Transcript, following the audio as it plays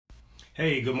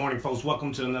Hey, good morning, folks.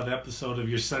 Welcome to another episode of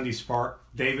your Sunday Spark.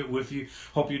 David with you.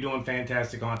 Hope you're doing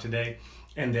fantastic on today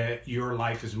and that your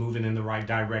life is moving in the right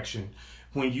direction.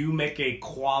 When you make a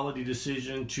quality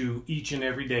decision to each and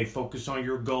every day focus on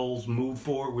your goals, move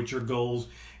forward with your goals,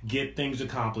 get things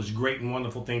accomplished, great and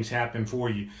wonderful things happen for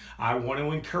you. I want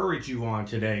to encourage you on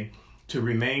today to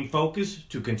remain focused,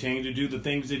 to continue to do the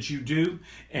things that you do,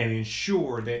 and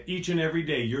ensure that each and every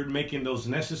day you're making those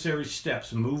necessary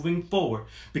steps moving forward.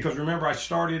 Because remember, I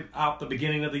started out the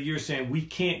beginning of the year saying we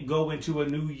can't go into a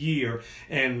new year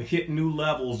and hit new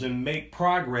levels and make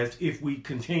progress if we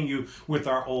continue with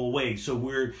our old ways. So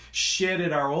we're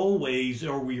shedding our old ways,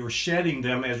 or we are shedding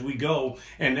them as we go,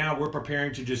 and now we're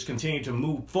preparing to just continue to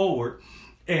move forward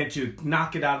and to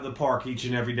knock it out of the park each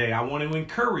and every day. I want to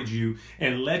encourage you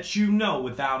and let you know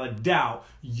without a doubt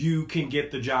you can get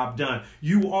the job done.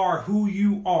 You are who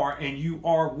you are and you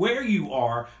are where you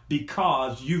are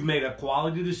because you've made a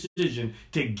quality decision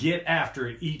to get after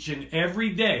it each and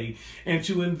every day and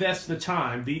to invest the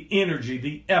time, the energy,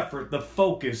 the effort, the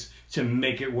focus to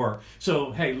make it work.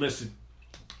 So, hey, listen.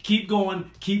 Keep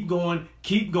going, keep going,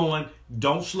 keep going.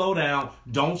 Don't slow down.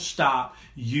 Don't stop.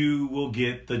 You will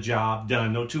get the job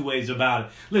done. No two ways about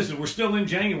it. Listen, we're still in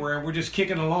January and we're just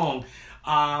kicking along.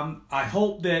 I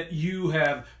hope that you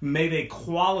have made a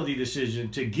quality decision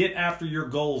to get after your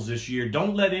goals this year.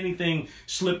 Don't let anything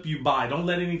slip you by. Don't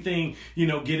let anything,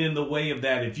 get in the way of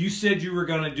that. If you said you were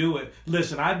going to do it,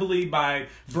 listen, I believe by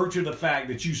virtue of the fact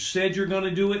that you said you're going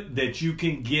to do it, that you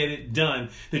can get it done,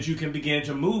 that you can begin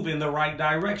to move in the right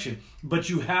direction. But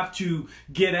you have to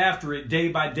get after it day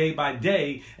by day by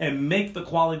day and make the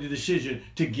quality decision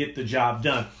to get the job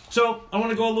done. So I want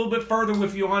to go a little bit further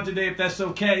with you on today, if that's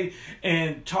okay,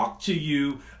 and talk to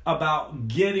you about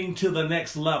getting to the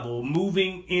next level,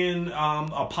 moving in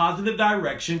a positive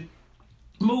direction,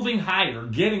 moving higher,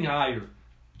 getting higher.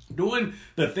 Doing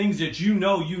the things that you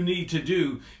know you need to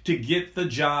do to get the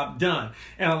job done.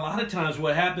 And a lot of times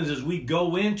what happens is we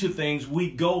go into things,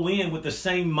 we go in with the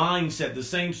same mindset, the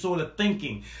same sort of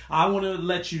thinking. I want to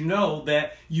let you know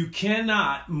that you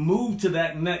cannot move to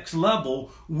that next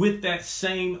level with that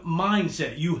same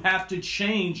mindset. You have to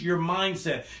change your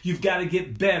mindset. You've got to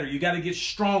get better. You got to get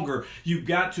stronger. You've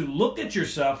got to look at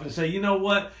yourself and say, you know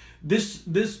what?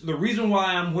 The reason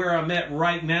why I'm where I'm at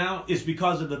right now is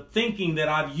because of the thinking that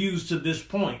I've used to this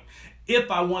point. If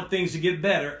I want things to get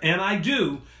better, and I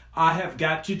do, I have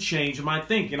got to change my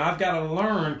thinking. I've got to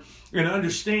learn and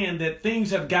understand that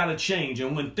things have got to change.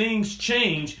 And when things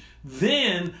change,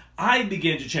 then I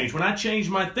begin to change. When I change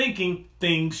my thinking,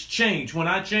 things change. When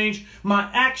I change my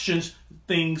actions,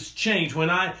 things change. When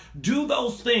I do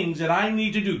those things that I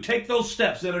need to do, take those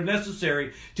steps that are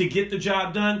necessary to get the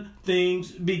job done,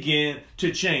 things begin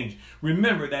to change.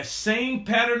 Remember, that same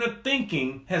pattern of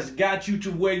thinking has got you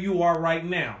to where you are right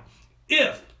now.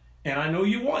 And I know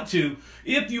you want to,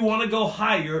 if you want to go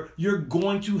higher, you're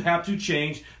going to have to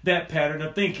change that pattern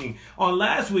of thinking. On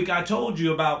last week, I told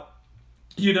you about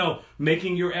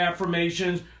making your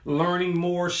affirmations, learning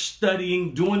more,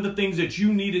 studying, doing the things that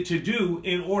you needed to do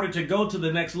in order to go to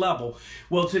the next level.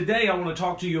 Well, today I want to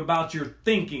talk to you about your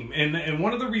thinking. And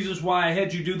one of the reasons why I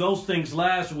had you do those things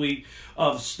last week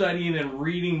of studying and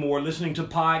reading more, listening to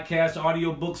podcasts,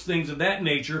 audiobooks, things of that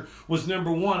nature, was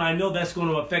number one, I know that's going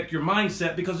to affect your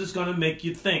mindset because it's going to make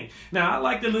you think. Now, I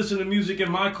like to listen to music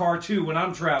in my car too when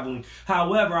I'm traveling.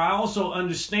 However, I also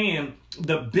understand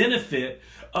the benefit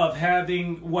of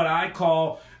having what I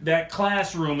call that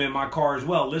classroom in my car as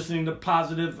well, listening to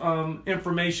positive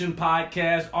information,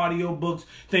 podcasts, audiobooks,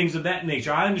 things of that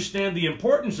nature. I understand the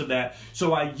importance of that,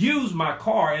 so I use my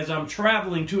car as I'm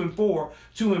traveling to and fro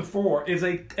as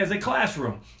a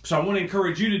classroom. So I want to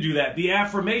encourage you to do that. The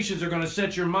affirmations are going to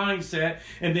set your mindset,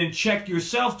 and then check your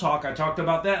self-talk. I talked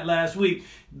about that last week.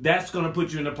 That's going to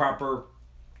put you in the proper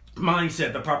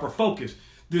mindset, the proper focus.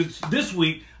 This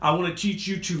week, I want to teach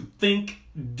you to think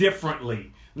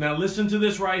differently. Now listen to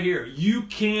this right here. You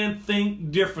can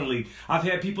think differently. I've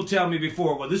had people tell me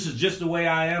before, well, this is just the way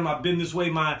I am. I've been this way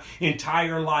my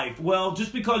entire life. Well,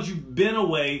 just because you've been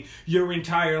away your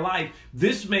entire life,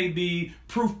 this may be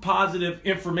proof positive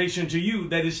information to you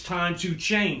that it's time to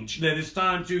change, that it's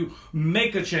time to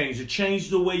make a change, to change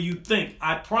the way you think.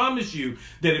 I promise you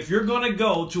that if you're going to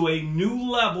go to a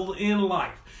new level in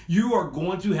life, you are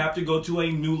going to have to go to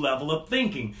a new level of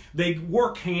thinking. They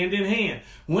work hand in hand.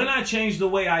 When I change the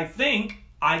way I think,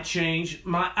 I change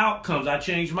my outcomes. I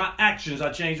change my actions.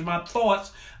 I change my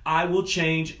thoughts. I will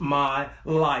change my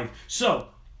life. So,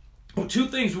 two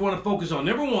things we want to focus on.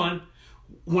 Number one,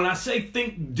 when I say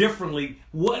think differently,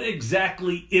 what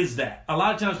exactly is that? A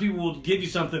lot of times people will give you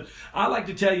something. I like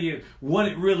to tell you what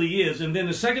it really is. And then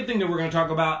the second thing that we're going to talk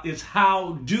about is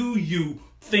how do you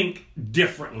think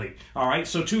differently. All right.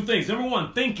 So two things. Number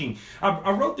one, thinking.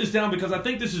 I wrote this down because I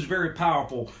think this is very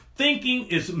powerful. Thinking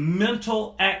is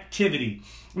mental activity.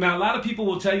 Now, a lot of people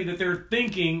will tell you that they're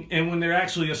thinking and when they're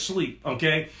actually asleep.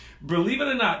 Okay. Believe it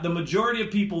or not, the majority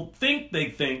of people think they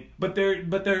think, but they're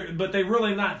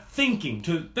really not thinking.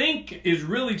 To think is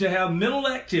really to have mental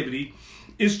activity,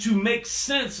 is to make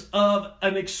sense of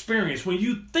an experience. When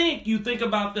you think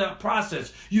about the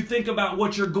process. You think about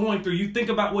what you're going through. You think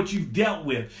about what you've dealt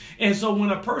with. And so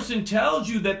when a person tells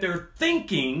you that they're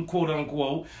thinking, quote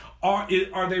unquote, are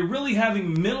they really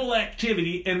having mental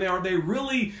activity, and are they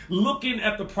really looking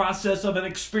at the process of an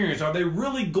experience? Are they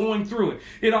really going through it?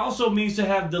 It also means to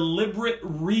have deliberate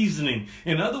reasoning.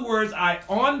 In other words, I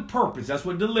on purpose, that's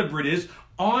what deliberate is,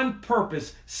 on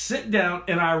purpose, sit down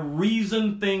and I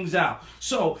reason things out.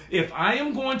 So if I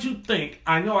am going to think,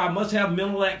 I know I must have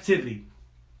mental activity.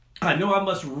 I know I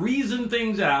must reason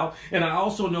things out, and I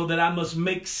also know that I must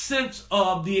make sense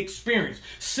of the experience,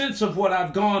 sense of what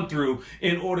I've gone through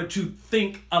in order to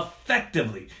think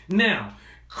effectively. Now,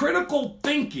 critical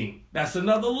thinking, that's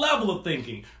another level of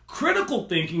thinking. Critical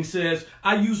thinking says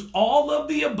I use all of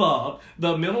the above,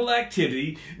 the mental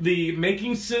activity, the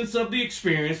making sense of the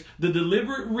experience, the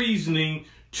deliberate reasoning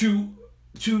to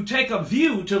take a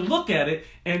view, to look at it,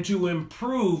 and to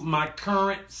improve my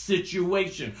current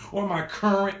situation or my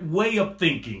current way of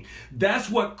thinking. That's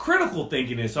what critical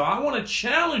thinking is. So I want to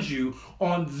challenge you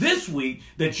on this week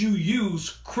that you use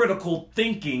critical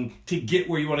thinking to get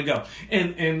where you want to go.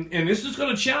 And this is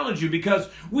going to challenge you because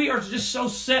we are just so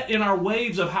set in our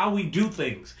ways of how we do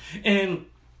things. And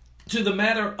to the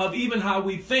matter of even how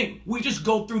we think, we just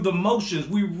go through the motions.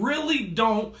 We really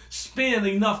don't spend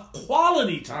enough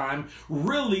quality time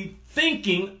really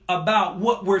thinking about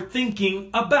what we're thinking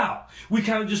about. We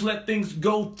kind of just let things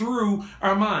go through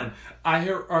our mind. I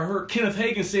heard Kenneth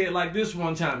Hagin say it like this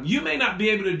one time. You may not be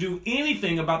able to do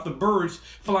anything about the birds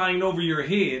flying over your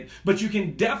head, but you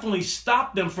can definitely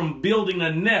stop them from building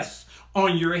a nest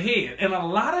on your head. And a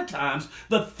lot of times,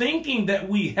 the thinking that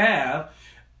we have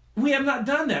not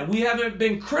done that. We haven't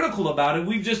been critical about it.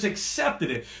 We've just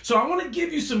accepted it. So I want to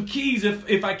give you some keys,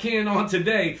 if I can, on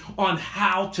today on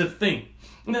how to think.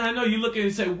 Now, I know you look at it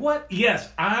and say, what?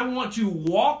 Yes, I want to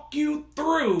walk you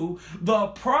through the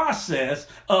process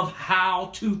of how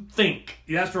to think.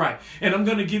 That's right. And I'm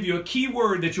going to give you a key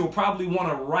word that you'll probably want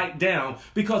to write down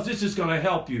because this is going to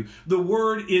help you. The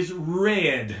word is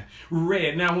red.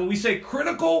 Red. Now, when we say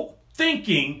critical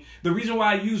thinking, the reason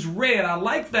why I use red, I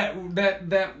like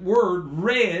that word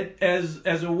red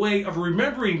as a way of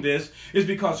remembering this is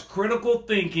because critical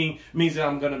thinking means that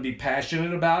I'm going to be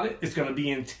passionate about it. It's going to be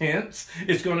intense.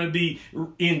 It's going to be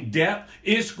in depth.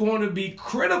 It's going to be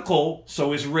critical.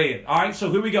 So it's red. All right. So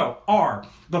here we go. R.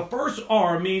 The first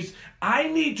R means I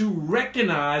need to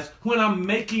recognize when I'm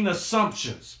making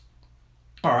assumptions.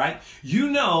 All right. You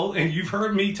know, and you've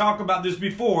heard me talk about this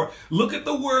before, look at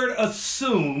the word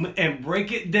assume and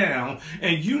break it down.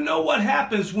 And you know what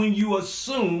happens when you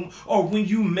assume or when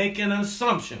you make an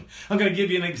assumption. I'm going to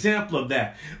give you an example of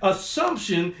that.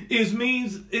 Assumption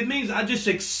means I just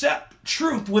accept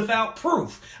truth without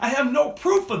proof. I have no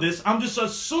proof of this. I'm just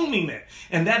assuming it.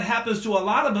 And that happens to a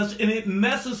lot of us, and it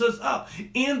messes us up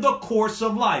in the course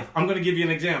of life. I'm going to give you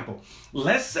an example.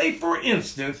 Let's say, for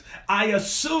instance, I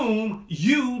assume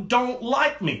you don't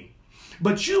like me,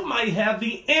 but you might have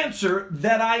the answer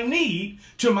that I need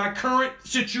to my current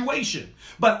situation.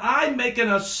 But I make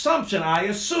an assumption. I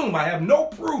assume I have no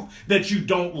proof that you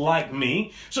don't like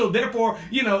me. So therefore,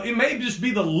 it may just be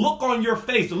the look on your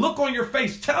face. The look on your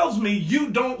face tells me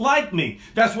you don't like me.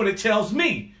 That's what it tells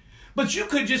me. But you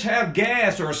could just have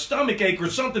gas or a stomach ache or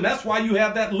something. That's why you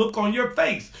have that look on your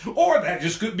face. Or that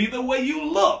just could be the way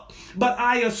you look. But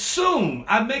I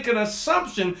make an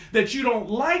assumption that you don't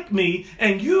like me,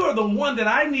 and you are the one that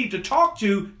I need to talk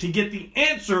to get the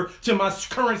answer to my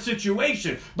current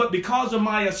situation. But because of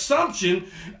my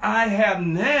assumption, I have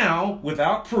now,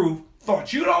 without proof,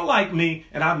 thought you don't like me,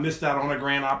 and I missed out on a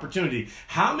grand opportunity.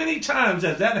 How many times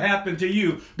has that happened to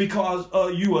you because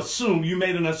you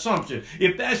made an assumption?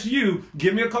 If that's you,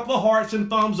 give me a couple of hearts and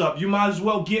thumbs up. You might as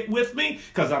well get with me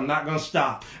because I'm not going to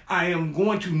stop. I am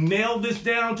going to nail this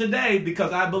down today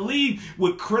because I believe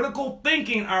with critical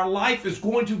thinking, our life is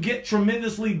going to get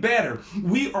tremendously better.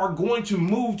 We are going to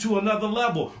move to another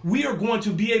level. We are going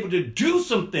to be able to do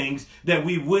some things that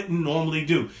we wouldn't normally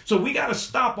do. So we got to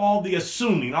stop all the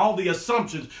assuming, all the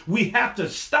assumptions. We have to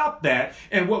stop that.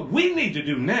 And what we need to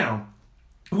do now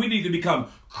We need to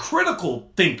become critical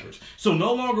thinkers. So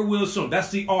no longer will assume.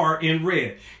 That's the R in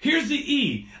red. Here's the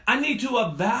E. I need to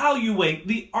evaluate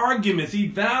the arguments.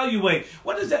 Evaluate.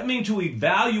 What does that mean to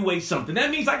evaluate something?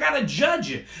 That means I got to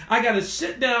judge it. I got to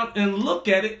sit down and look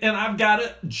at it, and I've got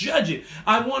to judge it.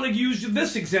 I want to use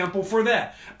this example for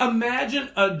that.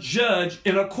 Imagine a judge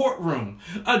in a courtroom.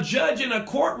 A judge in a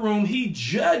courtroom, he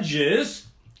judges.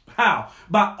 How?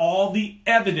 By all the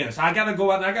evidence. I got to go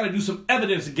out and I got to do some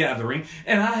evidence gathering,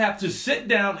 and I have to sit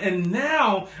down, and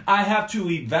now I have to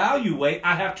evaluate.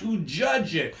 I have to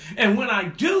judge it. And when I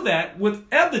do that with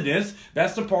evidence,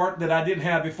 that's the part that I didn't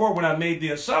have before when I made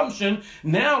the assumption.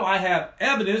 Now I have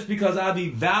evidence because I've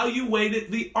evaluated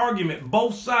the argument,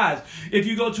 both sides. If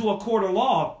you go to a court of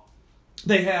law,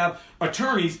 they have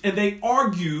attorneys and they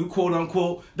argue, quote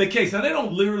unquote, the case. Now, they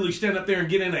don't literally stand up there and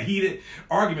get in a heated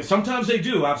argument. Sometimes they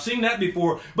do. I've seen that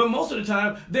before. But most of the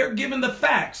time, they're given the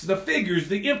facts, the figures,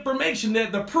 the information,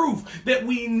 the proof that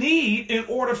we need in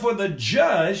order for the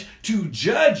judge to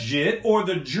judge it or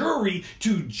the jury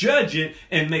to judge it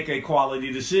and make a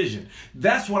quality decision.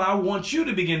 That's what I want you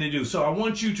to begin to do. So I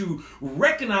want you to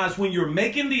recognize when you're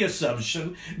making the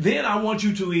assumption. Then I want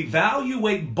you to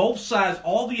evaluate both sides,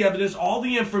 all the evidence, all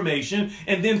the information.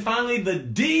 And then finally the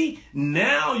D,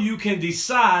 now you can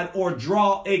decide or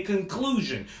draw a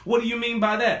conclusion. What do you mean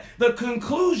by that? The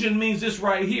conclusion means this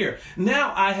right here.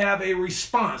 Now I have a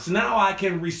response. Now I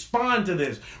can respond to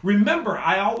this. Remember,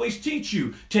 I always teach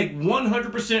you, take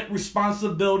 100%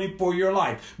 responsibility for your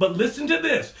life. But listen to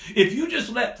this. If you just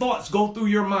let thoughts go through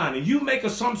your mind and you make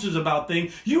assumptions about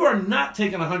things, you are not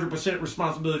taking 100%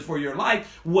 responsibility for your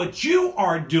life. What you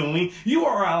are doing, you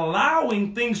are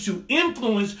allowing things to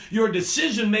influence your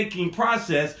decision-making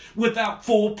process without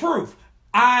full proof.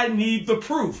 I need the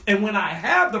proof. And when I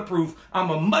have the proof, I'm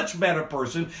a much better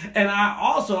person. And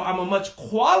I'm a much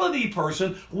quality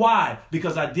person. Why?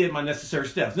 Because I did my necessary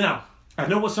steps. Now, I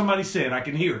know what somebody said. I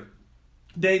can hear it.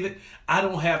 David, I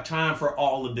don't have time for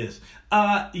all of this.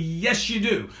 Yes, you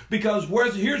do. Because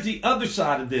here's the other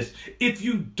side of this. If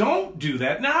you don't do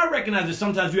that, now I recognize that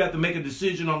sometimes you have to make a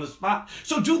decision on the spot.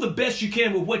 So do the best you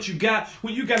can with what you got.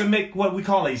 When you got to make what we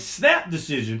call a snap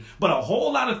decision. But a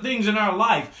whole lot of things in our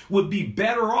life would be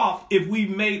better off if we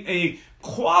made a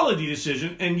quality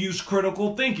decision and use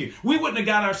critical thinking. We wouldn't have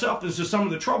got ourselves into some of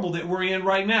the trouble that we're in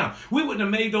right now. We wouldn't have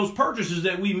made those purchases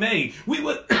that we made. We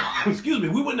wouldn't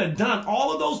have done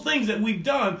all of those things that we've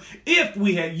done if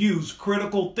we had used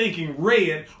critical thinking,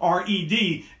 RED,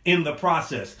 R-E-D, in the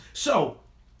process. So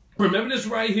remember this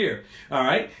right here. All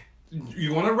right.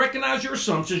 You want to recognize your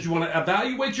assumptions, you want to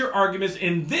evaluate your arguments,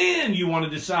 and then you want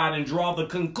to decide and draw the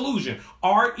conclusion.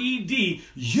 R-E-D,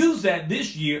 use that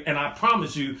this year, and I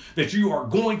promise you that you are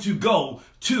going to go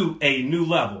to a new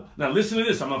level. Now listen to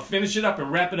this. I'm going to finish it up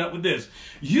and wrap it up with this.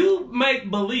 You might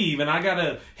believe, and I got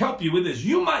to help you with this,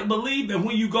 you might believe that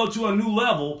when you go to a new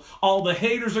level, all the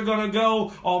haters are going to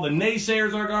go, all the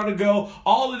naysayers are going to go,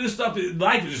 all of this stuff,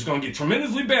 life is just going to get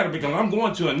tremendously better because I'm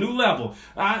going to a new level.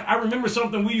 I remember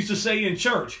something we used to say in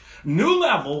church, new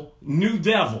level, new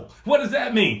devil. What does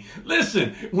that mean?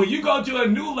 Listen, when you go to a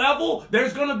new level,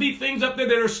 there's going to be things up there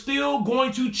that are still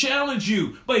going to challenge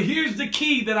you. But here's the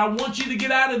key that I want you to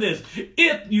get out of this.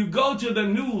 If you go to the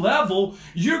new level,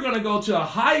 you're going to go to a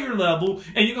higher level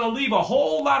and you're going to leave a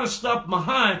whole lot of stuff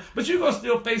behind, but you're going to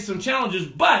still face some challenges,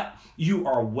 but you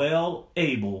are well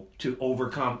able to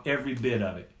overcome every bit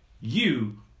of it.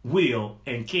 You will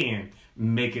and can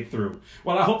make it through.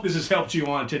 Well, I hope this has helped you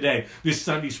on today, this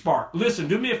Sunday Spark. Listen,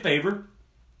 do me a favor.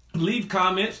 Leave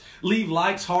comments, leave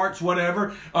likes, hearts,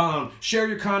 whatever. Share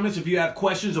your comments if you have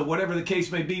questions or whatever the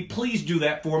case may be. Please do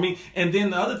that for me. And then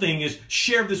the other thing is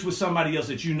share this with somebody else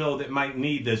that you know that might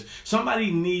need this.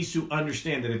 Somebody needs to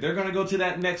understand that if they're going to go to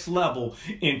that next level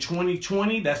in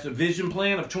 2020, that's the vision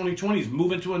plan of 2020 is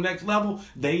moving to a next level.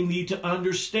 They need to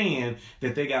understand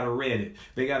that they got to read it.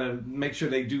 They got to make sure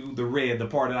they do the red, the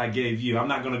part that I gave you. I'm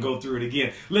not going to go through it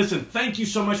again. Listen, thank you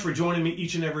so much for joining me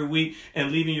each and every week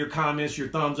and leaving your comments, your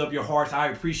thumbs up, your hearts. I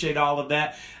appreciate all of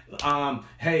that.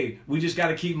 Hey, we just got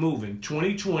to keep moving.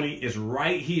 2020 is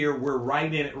right here. We're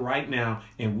right in it right now,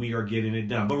 and we are getting it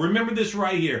done. But remember this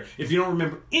right here. If you don't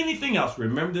remember anything else,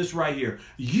 remember this right here.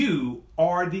 You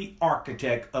are the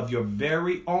architect of your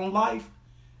very own life,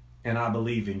 and I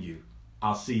believe in you.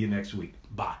 I'll see you next week.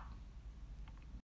 Bye.